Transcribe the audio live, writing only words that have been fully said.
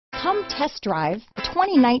Come test drive the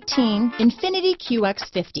 2019 INFINITI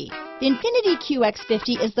QX50. The INFINITI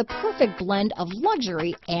QX50 is the perfect blend of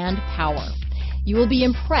luxury and power. You will be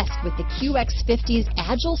impressed with the QX50's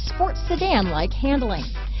agile sports sedan-like handling.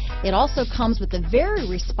 It also comes with a very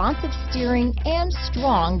responsive steering and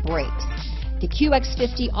strong brakes. The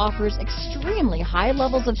QX50 offers extremely high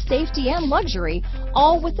levels of safety and luxury,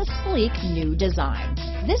 all with a sleek new design.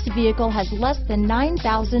 This vehicle has less than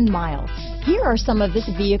 9,000 miles. Here are some of this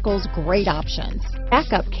vehicle's great options: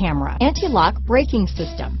 backup camera, anti-lock braking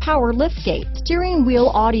system, power liftgate, steering wheel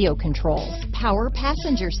audio controls, power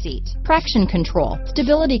passenger seat, traction control,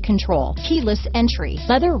 stability control, keyless entry,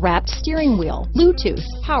 leather-wrapped steering wheel, Bluetooth,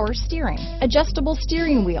 power steering, adjustable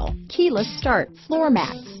steering wheel, keyless start, floor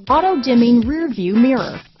mats, auto-dimming rear view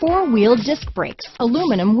mirror, four-wheel disc brakes,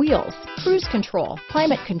 aluminum wheels, cruise control,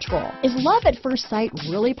 climate control. Is love at first sight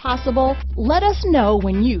really possible? Let us know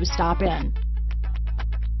when you stop in.